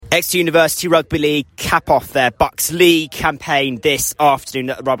Exeter University Rugby League cap off their Bucks League campaign this afternoon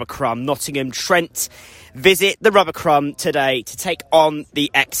at the Rubber Crumb. Nottingham Trent visit the Rubber Crumb today to take on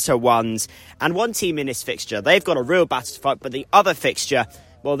the Exeter Ones. And one team in this fixture, they've got a real battle to fight, but the other fixture,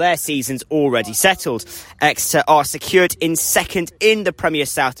 well, their season's already settled. Exeter are secured in second in the Premier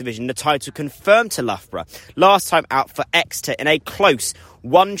South Division, the title confirmed to Loughborough. Last time out for Exeter in a close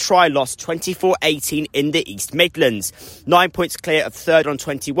one-try loss, 24-18 in the East Midlands. 9 points clear of third on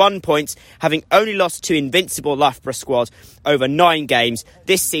 21 points, having only lost to invincible Loughborough squad over 9 games.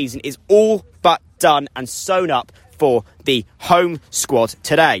 This season is all but done and sewn up for the home squad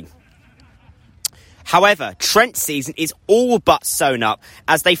today. However, Trent's season is all but sewn up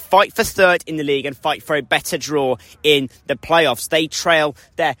as they fight for third in the league and fight for a better draw in the playoffs. They trail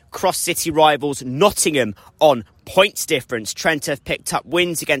their cross-city rivals Nottingham on points difference. Trent have picked up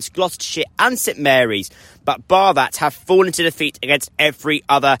wins against Gloucestershire and St Mary's, but bar that have fallen to defeat against every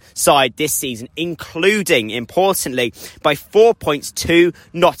other side this season, including, importantly, by 4 points to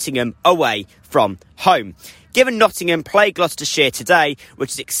Nottingham away from home. Given Nottingham play Gloucestershire today,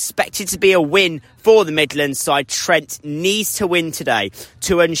 which is expected to be a win for the Midlands side, Trent needs to win today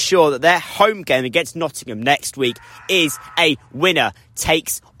to ensure that their home game against Nottingham next week is a winner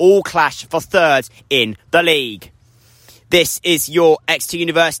takes all clash for third in the league. This is your Exeter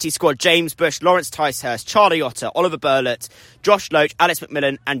University squad. James Bush, Lawrence Ticehurst, Charlie Otter, Oliver Burlett, Josh Loach, Alex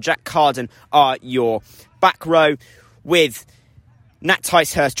McMillan and Jack Carden are your back row, with Nat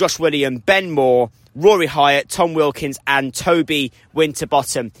Ticehurst, Josh William, Ben Moore, Rory Hyatt, Tom Wilkins and Toby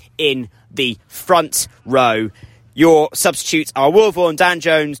Winterbottom in the front row. Your substitutes are Will Vaughan, Dan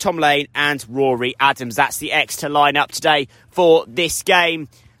Jones, Tom Lane and Rory Adams. That's the Exeter lineup today for this game.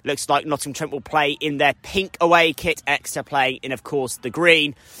 Looks like Nottingham Trent will play in their pink away kit, Exeter playing in, of course, the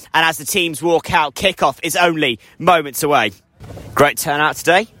green. And as the teams walk out, kickoff is only moments away. Great turnout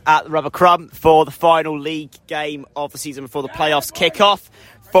today at the Rubber Crumb for the final league game of the season before the playoffs kick-off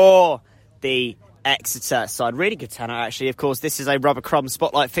for the Exeter side. Really good turnout, actually. Of course, this is a Rubber Crumb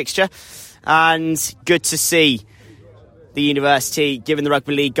spotlight fixture, and good to see the university giving the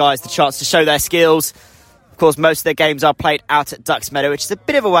Rugby League guys the chance to show their skills. Of course, most of their games are played out at Ducks Meadow, which is a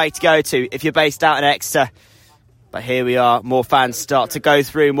bit of a way to go to if you're based out in Exeter. But here we are. More fans start to go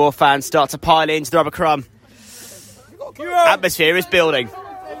through. More fans start to pile into the Rubber Crumb. Atmosphere is building.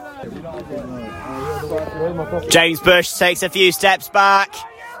 James Bush takes a few steps back.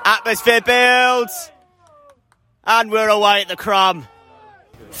 Atmosphere builds. And we're away at the Crumb.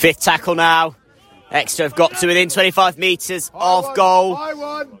 Fifth tackle now. Exeter have got to within 25 metres of goal.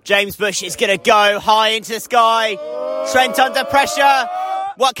 James Bush is going to go high into the sky. Trent under pressure.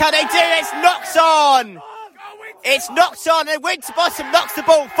 What can they do? It's knocked on. It's knocked on and Winterbottom knocks the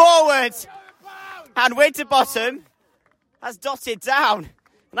ball forward. And Winterbottom has dotted down.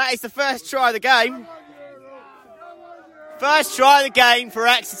 And that is the first try of the game. First try of the game for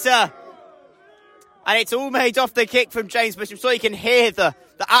Exeter. And it's all made off the kick from James Bush. I'm sure you can hear the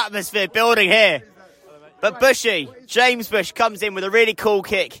atmosphere building here. But Bushy, James Bush, comes in with a really cool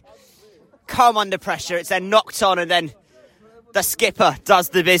kick. Calm under pressure. It's then knocked on and then the skipper does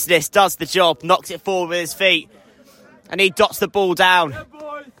the business, does the job, knocks it forward with his feet. And he dots the ball down.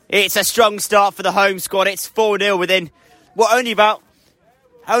 It's a strong start for the home squad. It's 4-0 within, only about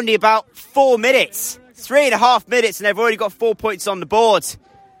 4 minutes. 3.5 minutes and they've already got 4 points on the board.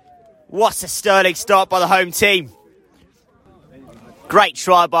 What a sterling start by the home team. Great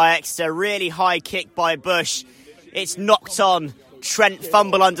try by Exeter. Really high kick by Bush. It's knocked on. Trent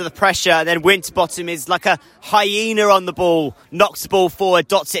fumble under the pressure. And then Winterbottom is like a hyena on the ball. Knocks the ball forward,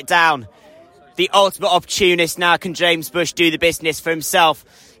 dots it down. The ultimate opportunist now. Can James Bush do the business for himself?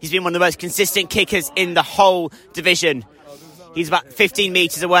 He's been one of the most consistent kickers in the whole division. He's about 15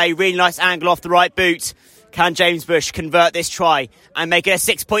 metres away. Really nice angle off the right boot. Can James Bush convert this try and make it a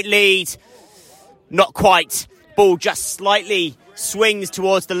 6-point lead? Not quite. Ball just slightly swings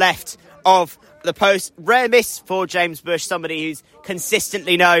towards the left of the post. Rare miss for James Bush, somebody who's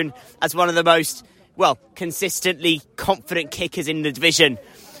consistently known as one of the most, consistently confident kickers in the division.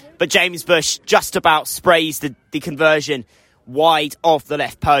 But James Bush just about sprays the conversion wide of the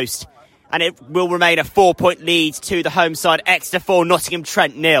left post. And it will remain a 4-point lead to the home side. Exeter 4, Nottingham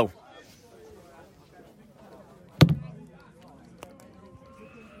Trent 0.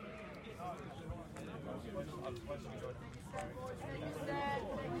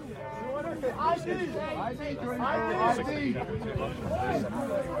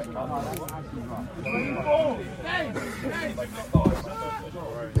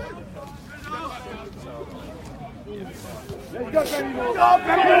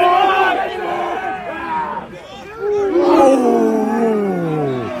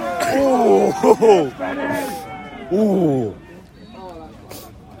 Ooh.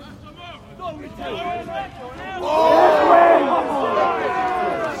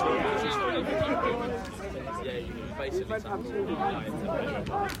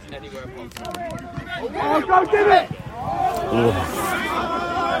 Go give it!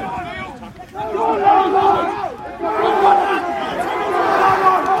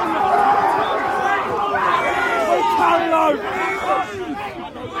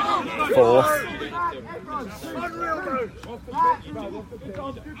 Fourth.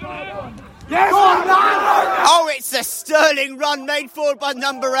 Oh, it's a sterling run made forward by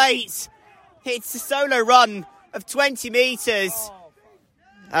number 8. It's a solo run of 20 metres.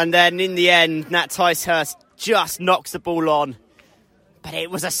 And then in the end, Nat Ticehurst just knocks the ball on. But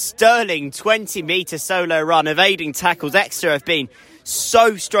it was a sterling 20-metre solo run, evading tackles. Exeter have been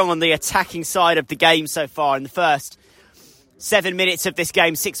so strong on the attacking side of the game so far in the first 7 minutes of this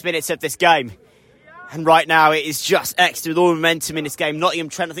game, 6 minutes of this game. And right now it is just Exeter with all momentum in this game. Nottingham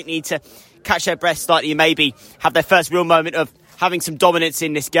Trent, I think, need to catch their breath slightly and maybe have their first real moment of having some dominance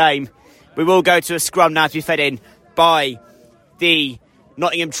in this game. We will go to a scrum now to be fed in by the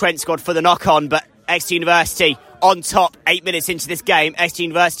Nottingham Trent squad for the knock-on, but Exeter University on top 8 minutes into this game. Exeter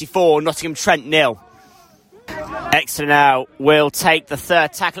University 4, Nottingham Trent 0. Exeter now will take the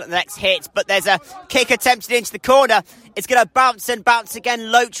third tackle at the next hit, but there's a kick attempted into the corner. It's going to bounce and bounce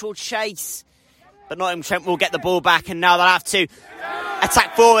again. Loach will chase, but Nottingham Trent will get the ball back, and now they'll have to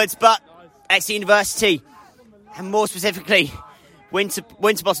attack forwards. But Exeter University, and more specifically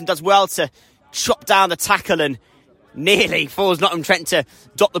Winterbottom, does well to chop down the tackle and nearly force Nottingham Trent to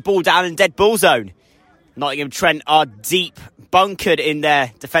drop the ball down in dead ball zone. Nottingham Trent are deep bunkered in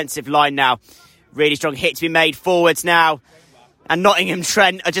their defensive line now. Really strong hit to be made forwards now. And Nottingham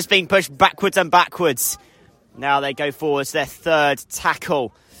Trent are just being pushed backwards and backwards. Now they go forwards, their third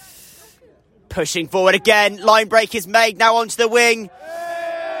tackle. Pushing forward again. Line break is made now onto the wing.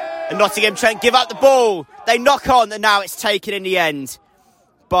 And Nottingham Trent give up the ball. They knock on, and now it's taken in the end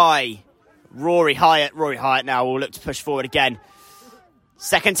by Rory Hyatt. Rory Hyatt now will look to push forward again.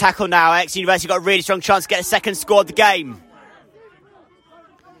 Second tackle now. Exeter University got a really strong chance to get a second score of the game.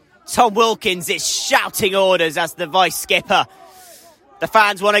 Tom Wilkins is shouting orders as the vice skipper. The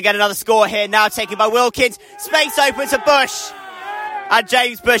fans want to get another score here. Now taken by Wilkins. Space open to Bush. And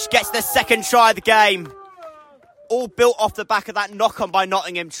James Bush gets the second try of the game. All built off the back of that knock-on by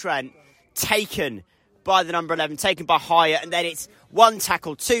Nottingham Trent. Taken by the number 11. Taken by Hyatt. And then it's one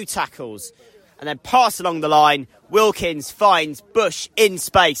tackle, two tackles. And then pass along the line. Wilkins finds Bush in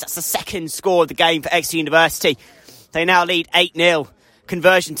space. That's the second score of the game for Exeter University. They now lead 8-0.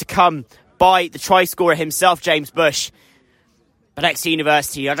 Conversion to come by the try scorer himself, James Bush. But Exeter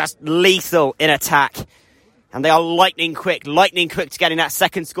University are just lethal in attack. And they are lightning quick to getting that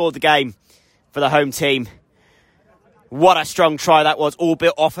second score of the game for the home team. What a strong try that was, all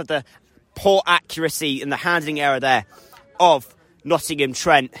built off of the poor accuracy and the handling error there of Nottingham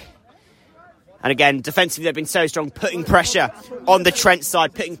Trent. And again, defensively they've been so strong, putting pressure on the Trent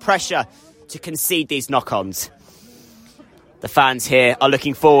side, putting pressure to concede these knock-ons. The fans here are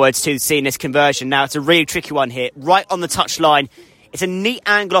looking forward to seeing this conversion. Now, it's a really tricky one here, right on the touchline. It's a neat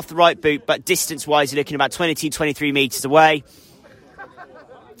angle off the right boot, but distance-wise, you're looking about 22, 23 metres away.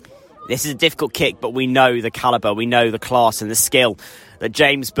 This is a difficult kick, but we know the calibre, we know the class and the skill that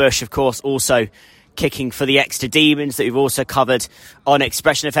James Bush, of course, also kicking for the Exeter Demons that we've also covered on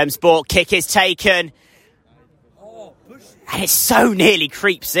Expression FM Sport. Kick is taken. And it so nearly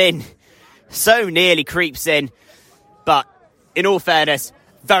creeps in. But in all fairness,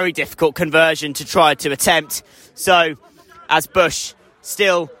 very difficult conversion to try to attempt. So as Bush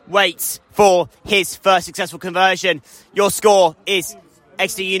still waits for his first successful conversion, your score is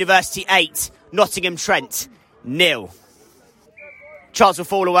Exeter University 8, Nottingham Trent 0. Chance will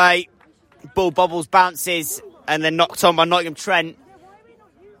fall away. Ball bobbles, bounces, and then knocked on by Nottingham Trent.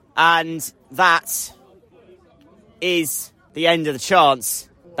 And that is the end of the chance.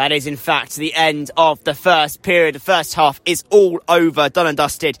 That is, in fact, the end of the first period. The first half is all over, done and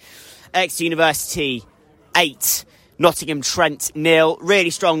dusted. Exeter University 8, Nottingham Trent 0. Really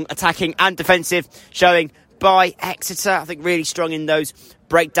strong attacking and defensive showing by Exeter. I think really strong in those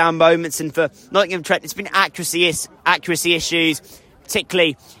breakdown moments. And for Nottingham Trent, it's been accuracy issues,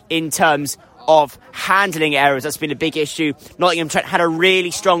 particularly in terms of handling errors. That's been a big issue. Nottingham Trent had a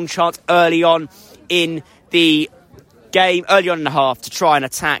really strong chance early on in the game, early on in the half, to try and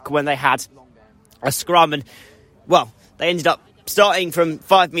attack when they had a scrum. And, well, they ended up starting from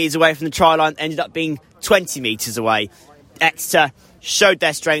 5 metres away from the try line, ended up being 20 metres away. Exeter showed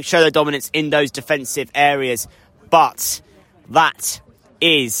their strength, showed their dominance in those defensive areas. But that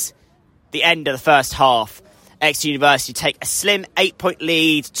is the end of the first half. Exeter University take a slim 8-point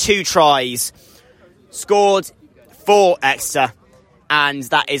lead, 2 tries scored for Exeter, and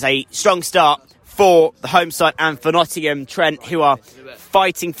that is a strong start for the home side and for Nottingham. Trent, who are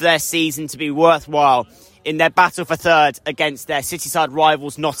fighting for their season to be worthwhile in their battle for third against their city-side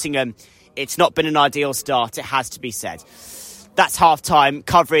rivals Nottingham. It's not been an ideal start, it has to be said. That's half-time.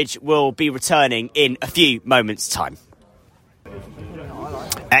 Coverage will be returning in a few moments' time.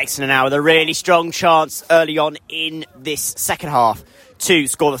 Exeter now with a really strong chance early on in this second half to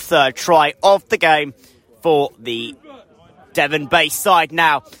score the third try of the game for the Devon-based side.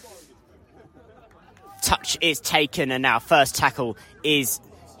 Now, touch is taken and now first tackle is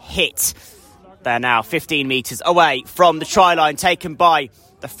hit. They're now 15 metres away from the try line, taken by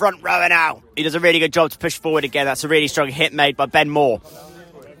the front rower now. He does a really good job to push forward again. That's a really strong hit made by Ben Moore.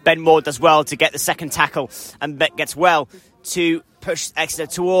 Ben Moore does well to get the second tackle and gets well to push Exeter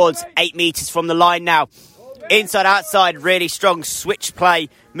towards 8 metres from the line now. Inside, outside, really strong switch play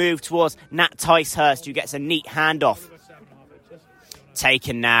move towards Nat Ticehurst, who gets a neat handoff.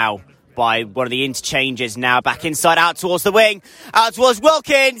 Taken now by one of the interchanges, now back inside, out towards the wing, out towards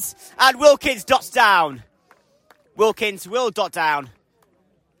Wilkins, and Wilkins dots down. Wilkins will dot down,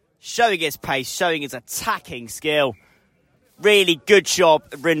 showing his pace, showing his attacking skill. Really good job,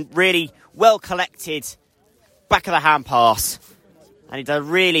 really well collected back of the hand pass. And he did a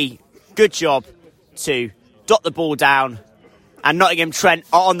really good job to dot the ball down. And Nottingham Trent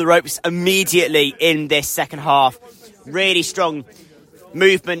are on the ropes immediately in this second half. Really strong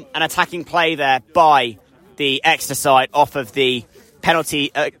movement and attacking play there by the Exeter side off of the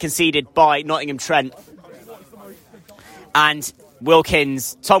penalty conceded by Nottingham Trent. And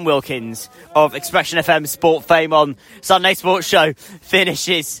Wilkins, Tom Wilkins of Expression FM Sport fame on Sunday Sports Show,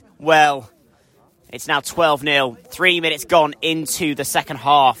 finishes well. It's now 12-0, 3 minutes gone into the second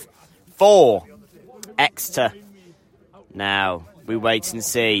half for Exeter. Now we wait and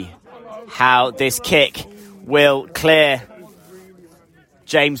see how this kick will clear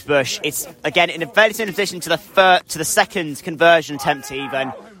James Bush. It's again in a very similar position to the second conversion attempt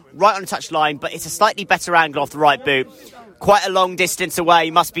even, right on the touchline, but it's a slightly better angle off the right boot. Quite a long distance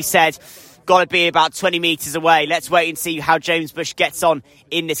away, must be said. Got to be about 20 metres away. Let's wait and see how James Bush gets on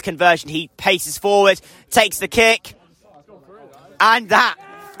in this conversion. He paces forward, takes the kick, and that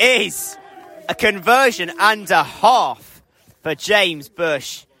is a conversion and a half for James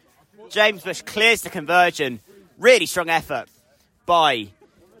Bush. James Bush clears the conversion. Really strong effort by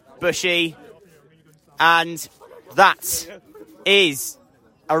Bushy, and that is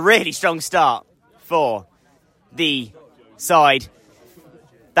a really strong start for the side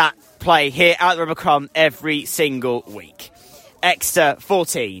that play here at the Rubicon every single week. Exeter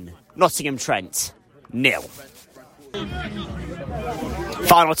 14, Nottingham Trent 0.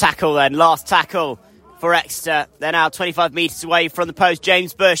 Final tackle then, last tackle for Exeter. They're now 25 metres away from the post.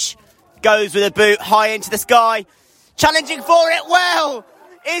 James Bush goes with a boot high into the sky. Challenging for it well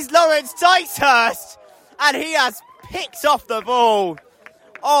is Lawrence Ticehurst, and he has picked off the ball.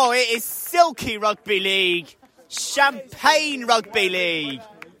 Oh, it is silky rugby league. Champagne rugby league.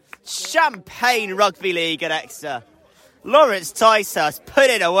 Champagne rugby league at Exeter. Lawrence Ticehurst put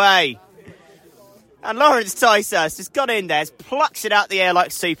it away. And Lawrence Ticehurst has got in there, has plucked it out the air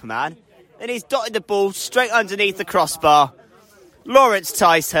like Superman, and he's dotted the ball straight underneath the crossbar. Lawrence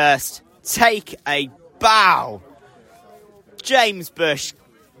Ticehurst, take a bow. James Bush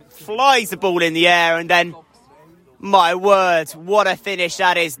flies the ball in the air, and then, my word, what a finish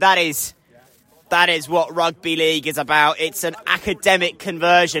that is. That is what rugby league is about. It's an academic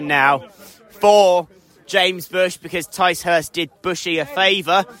conversion now for James Bush, because Ticehurst did Bushy a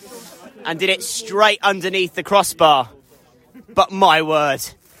favour and did it straight underneath the crossbar. But my word,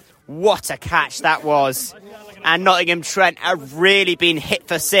 what a catch that was. And Nottingham Trent have really been hit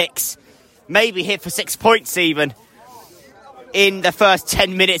for 6, maybe hit for 6 points even, in the first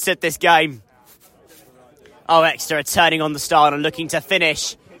 10 minutes of this game. Oh, Exeter are turning on the style and looking to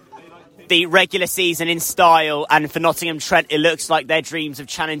finish the regular season in style, and for Nottingham Trent it looks like their dreams of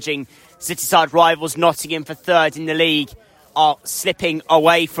challenging city-side rivals Nottingham for third in the league are slipping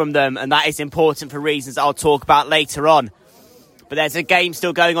away from them, and that is important for reasons I'll talk about later on. But there's a game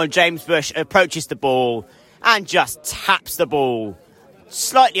still going on. James Bush approaches the ball and just taps the ball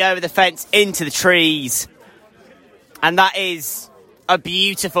slightly over the fence into the trees, and that is a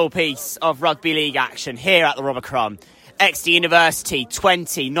beautiful piece of rugby league action here at the Rubicon. Exeter University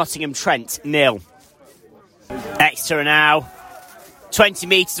 20, Nottingham Trent 0. Exeter are now 20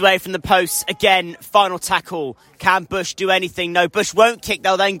 metres away from the post. Again, final tackle. Can Bush do anything? No, Bush won't kick.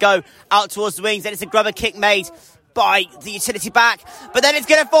 They'll then go out towards the wings. Then it's a grubber kick made by the utility back, but then it's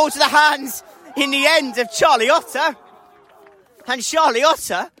going to fall to the hands in the end of Charlie Otter. And Charlie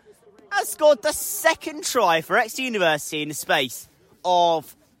Otter has scored the second try for Exeter University in the space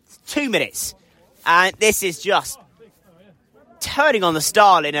of 2 minutes. And this is just turning on the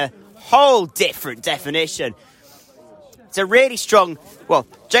style in a whole different definition. It's a really strong... Well,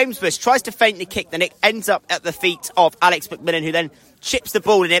 James Bush tries to feint the kick, then it ends up at the feet of Alex McMillan, who then chips the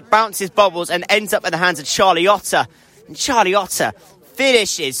ball in it, bounces, bobbles, and ends up in the hands of Charlie Otter. And Charlie Otter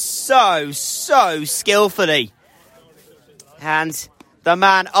finishes so skillfully. And the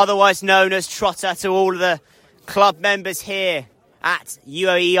man otherwise known as Trotter to all of the club members here at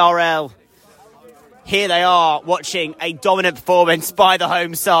UAERL. Here they are watching a dominant performance by the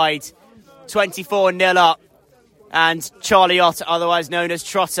home side. 24-0 up. And Charlie Otter, otherwise known as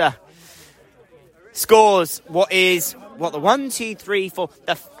Trotter, scores the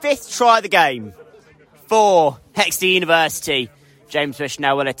 5th try of the game for Exeter University. James Bush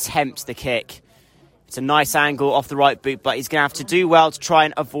now will attempt the kick. It's a nice angle off the right boot, but he's going to have to do well to try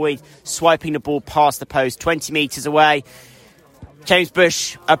and avoid swiping the ball past the post. 20 metres away. James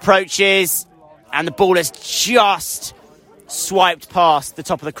Bush approaches, and the ball has just swiped past the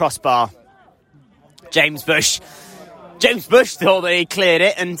top of the crossbar. James Bush thought that he cleared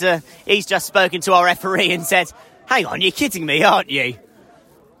it, and he's just spoken to our referee and said, "Hang on, you're kidding me, aren't you?"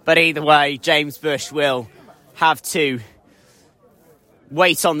 But either way, James Bush will have to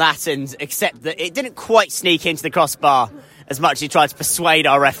wait on that and accept that it didn't quite sneak into the crossbar as much as he tried to persuade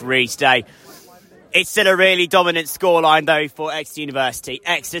our referee today. It's still a really dominant scoreline, though, for Exeter University.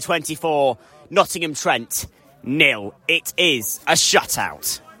 Exeter 24, Nottingham Trent 0. It is a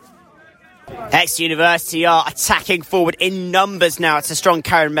shutout. Exeter University are attacking forward in numbers now. It's a strong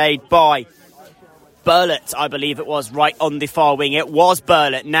carry made by Burlett, I believe it was, right on the far wing. It was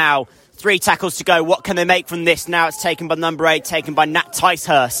Burlett. Now, 3 tackles to go. What can they make from this? Now it's taken by number 8, taken by Nat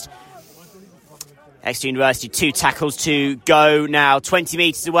Ticehurst. Exeter University, 2 tackles to go now. 20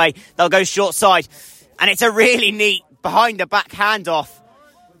 metres away. They'll go short side. And it's a really neat behind-the-back handoff.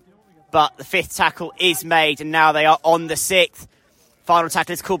 But the 5th tackle is made, and now they are on the 6th. Final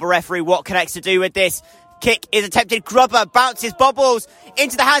tackle is called by referee. What can Exeter do with this? Kick is attempted. Grubber bounces, bobbles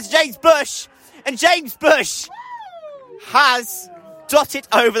into the hands of James Bush. And James Bush has dotted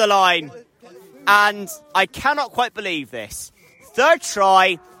over the line. And I cannot quite believe this. 3rd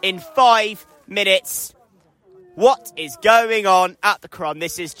try in 5 minutes. What is going on at the Crum?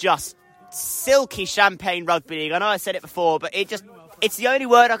 This is just silky champagne rugby league. I know I said it before, but it's the only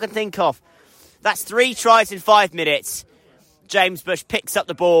word I can think of. That's 3 tries in 5 minutes. James Bush picks up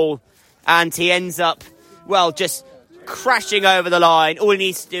the ball and he ends up, just crashing over the line. All he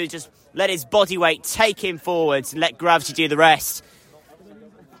needs to do is just let his body weight take him forwards and let gravity do the rest.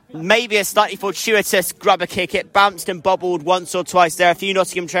 Maybe a slightly fortuitous grubber kick. It bounced and bobbled once or twice there. A few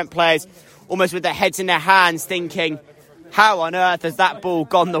Nottingham Trent players almost with their heads in their hands thinking, how on earth has that ball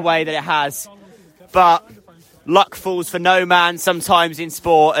gone the way that it has? But luck falls for no man sometimes in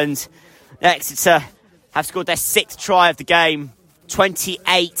sport, and Exeter have scored their 6th try of the game.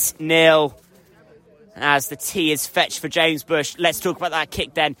 28-0 as the tee is fetched for James Bush. Let's talk about that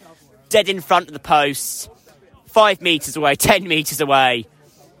kick then. Dead in front of the post. 5 metres away, 10 metres away.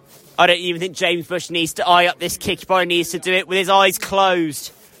 I don't even think James Bush needs to eye up this kick. He probably needs to do it with his eyes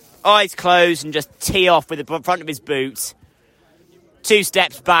closed. Eyes closed and just tee off with the front of his boot. 2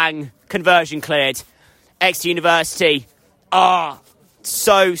 steps, bang, conversion cleared. Exeter University are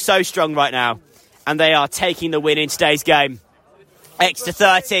so strong right now. And they are taking the win in today's game. Exeter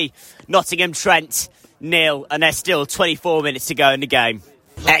 30, Nottingham Trent 0, and there's still 24 minutes to go in the game.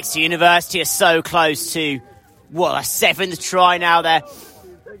 Exeter University are so close to, a 7th try now. They're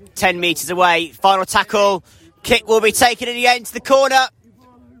 10 metres away. Final tackle. Kick will be taken in the end to the corner.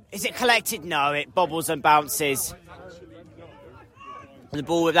 Is it collected? No, it bobbles and bounces. The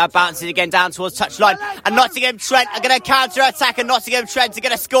ball now bounces again down towards touchline. And Nottingham Trent are going to counter-attack, and Nottingham Trent are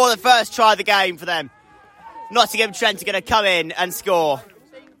going to score the 1st try of the game for them. Nottingham Trent are going to come in and score.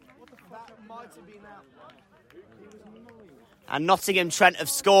 And Nottingham Trent have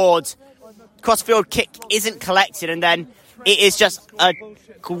scored. Crossfield kick isn't collected, and then it is just a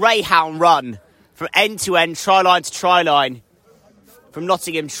greyhound run from end to end, try line to try line from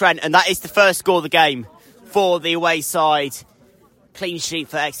Nottingham Trent. And that is the 1st score of the game for the away side. Clean sheet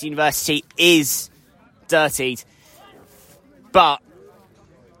for Exeter University is dirtied. But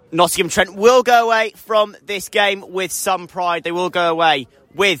Nottingham Trent will go away from this game with some pride. They will go away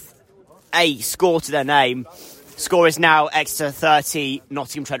with a score to their name. Score is now Exeter 30,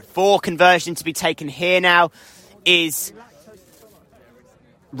 Nottingham Trent 4. Conversion to be taken here now is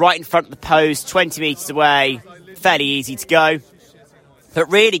right in front of the post, 20 metres away, fairly easy to go.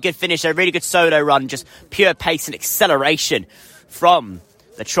 But really good finish, a really good solo run, just pure pace and acceleration from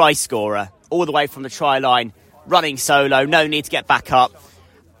the try scorer, all the way from the try line, running solo, no need to get back up,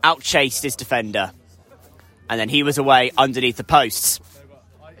 outchased his defender. And then he was away underneath the posts.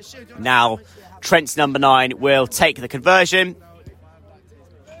 Now, Trent's number 9 will take the conversion,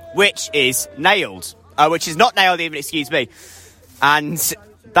 which is nailed. Which is not nailed even, excuse me. And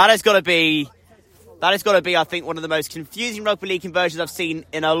that has got to be, I think, one of the most confusing rugby league conversions I've seen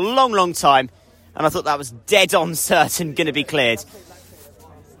in a long, long time. And I thought that was dead on certain going to be cleared.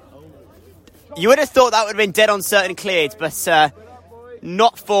 You would have thought that would have been dead on certain cleared, but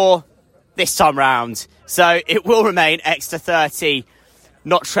not for this time round. So it will remain Exeter 30,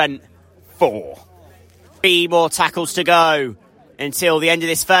 not Trent 4. 3 more tackles to go until the end of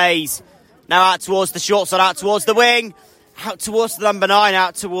this phase. Now out towards the short side, out towards the wing, out towards the number 9,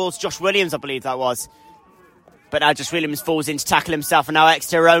 out towards Josh Williams, I believe that was. But now Josh Williams falls in to tackle himself, and now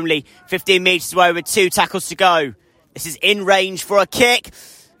Exeter are only 15 metres away with 2 tackles to go. This is in range for a kick,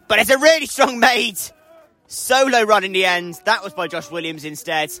 but it's a really strong made solo run in the end. That was by Josh Williams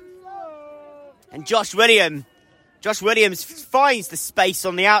instead. And Josh Williams finds the space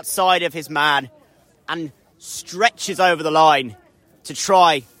on the outside of his man and stretches over the line to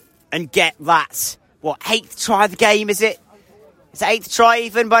try and get that, 8th try of the game, is it? Is it 8th try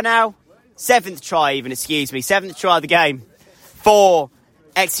even by now? 7th try even, 7th try of the game for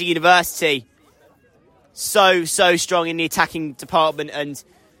Exeter University. So strong in the attacking department, and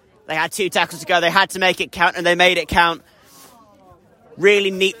they had 2 tackles to go. They had to make it count, and they made it count.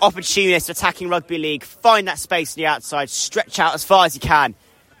 Really neat opportunist attacking rugby league. Find that space on the outside, stretch out as far as you can,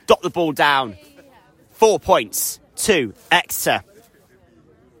 dot the ball down. 4 points to Exeter.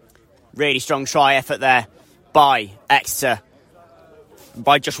 Really strong try effort there by Exeter,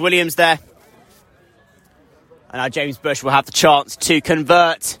 by Josh Williams there. And now James Bush will have the chance to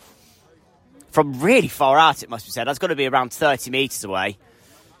convert from really far out, it must be said. That's got to be around 30 metres away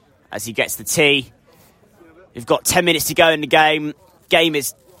as he gets the tee. We've got 10 minutes to go in the game. Game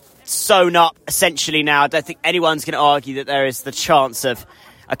is sewn up essentially now. I don't think anyone's going to argue that there is the chance of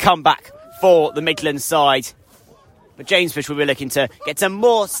a comeback for the Midland side. But James Bush will be looking to get some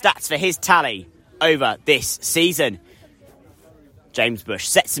more stats for his tally over this season. James Bush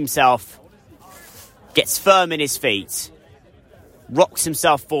sets himself, gets firm in his feet, rocks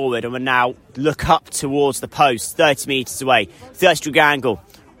himself forward, and will now look up towards the post, 30 metres away. 30-degree angle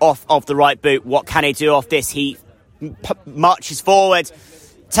off of the right boot. What can he do off this? He marches forward,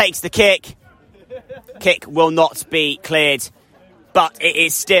 takes the kick. Kick will not be cleared, but it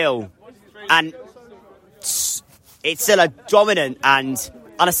is still a dominant and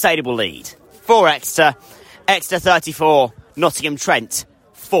unassailable lead for Exeter. Exeter 34, Nottingham Trent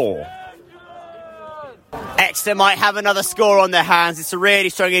 4. Exeter might have another score on their hands. It's a really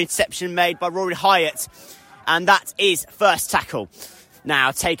strong interception made by Rory Hyatt, and that is first tackle.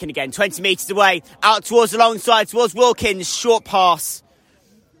 Now taken again, 20 metres away, out towards the long side, towards Wilkins, short pass.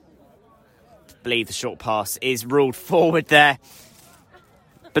 I believe the short pass is ruled forward there.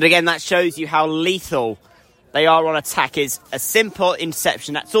 But again, that shows you how lethal they are on attack. Is a simple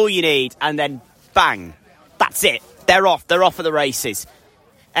interception, that's all you need, and then bang, that's it. They're off at the races.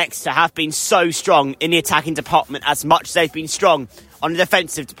 Exeter have been so strong in the attacking department as much as they've been strong on the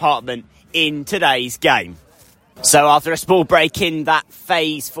defensive department in today's game. So after a small break in that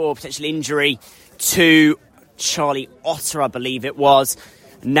phase for potential injury to Charlie Otter, I believe it was,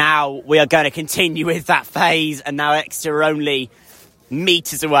 now we are going to continue with that phase, and now Exeter are only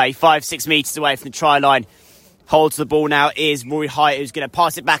metres away, 5-6 metres away from the try line. Holds the ball now is Rory Hyatt, who's going to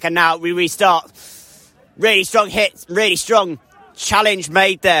pass it back, and now we restart. Really strong hit, really strong challenge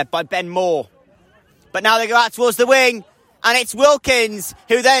made there by Ben Moore. But now they go out towards the wing, and it's Wilkins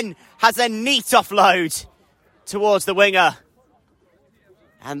who then has a neat offload towards the winger.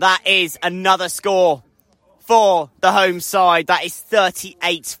 And that is another score for the home side. That is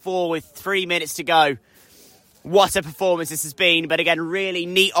 38-4 with 3 minutes to go. What a performance this has been. But again, really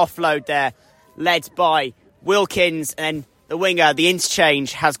neat offload there, led by Wilkins, and the winger, the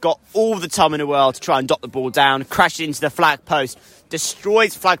interchange, has got all the time in the world to try and dot the ball down, crashes into the flag post,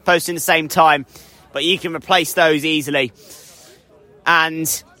 destroys flag post in the same time, but you can replace those easily.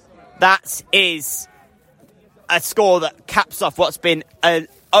 And that is a score that caps off what's been an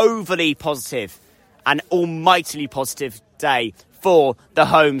overly positive and almightily positive day for the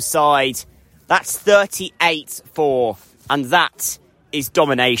home side. That's 38-4, and that is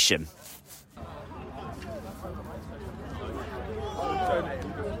domination.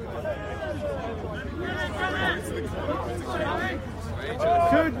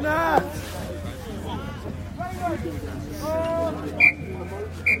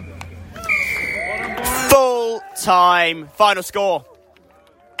 time. Final score.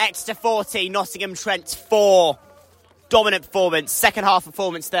 Exeter 40, Nottingham Trent 4. Dominant performance. Second half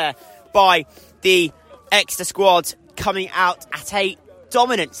performance there by the Exeter squad, coming out at a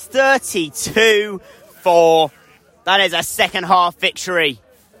dominant 32-4. That is a second half victory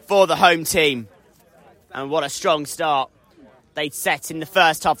for the home team. And what a strong start they'd set in the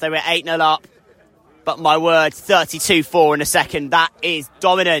first half. They were 8-0 up. But my word, 32-4 in the second. That is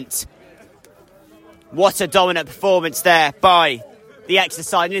dominant. What a dominant performance there by the Exeter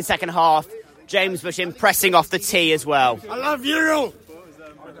side in the second half. James Bushin pressing off the tee as well. I love you.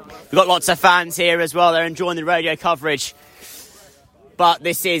 We've got lots of fans here as well. They're enjoying the radio coverage. But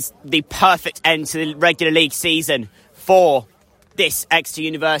this is the perfect end to the regular league season for this Exeter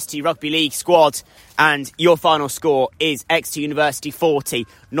University Rugby League squad. And your final score is Exeter University 40,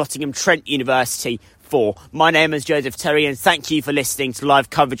 Nottingham Trent University 4. My name is Joseph Terry, and thank you for listening to live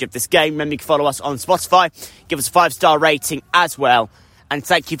coverage of this game. Remember, you can follow us on Spotify. Give us a 5-star rating as well. And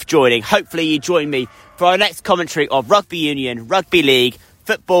thank you for joining. Hopefully you join me for our next commentary of rugby union, rugby league,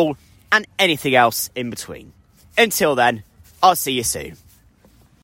 football, and anything else in between. Until then, I'll see you soon.